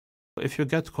if you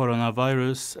get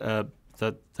coronavirus,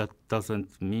 that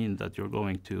doesn't mean that you're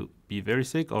going to be very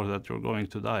sick or that you're going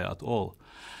to die at all.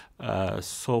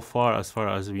 So far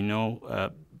as we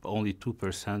know, only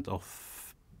 2%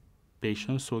 of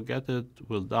patients who get it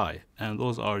will die. And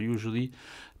those are usually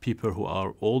people who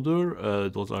are older.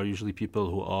 Those are usually people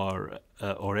who are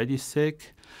already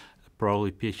sick, probably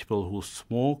people who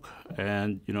smoke,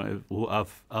 and who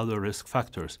have other risk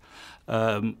factors.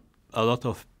 A lot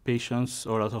of patients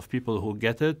or a lot of people who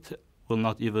get it will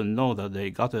not even know that they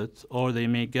got it, or they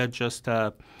may get just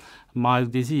a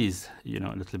mild disease, a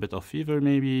little bit of fever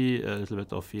maybe, a little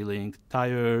bit of feeling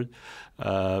tired,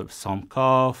 some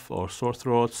cough or sore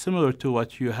throat, similar to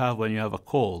what you have when you have a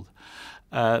cold.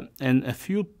 And a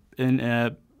few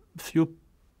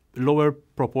lower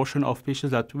proportion of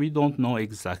patients that we don't know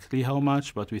exactly how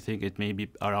much, but we think it may be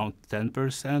around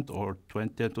 10% or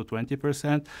 20 to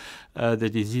 20%. The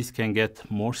disease can get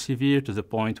more severe to the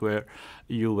point where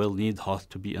you will need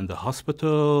to be in the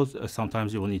hospital.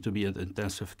 Sometimes you will need to be in the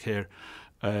intensive care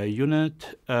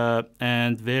unit.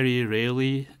 And very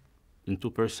rarely, in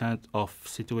 2% of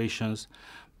situations,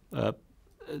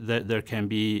 there can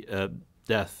be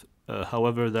death.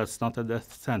 However, that's not a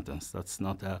death sentence. That's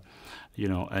not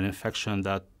an infection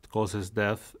that causes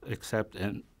death, except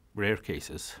in rare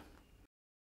cases.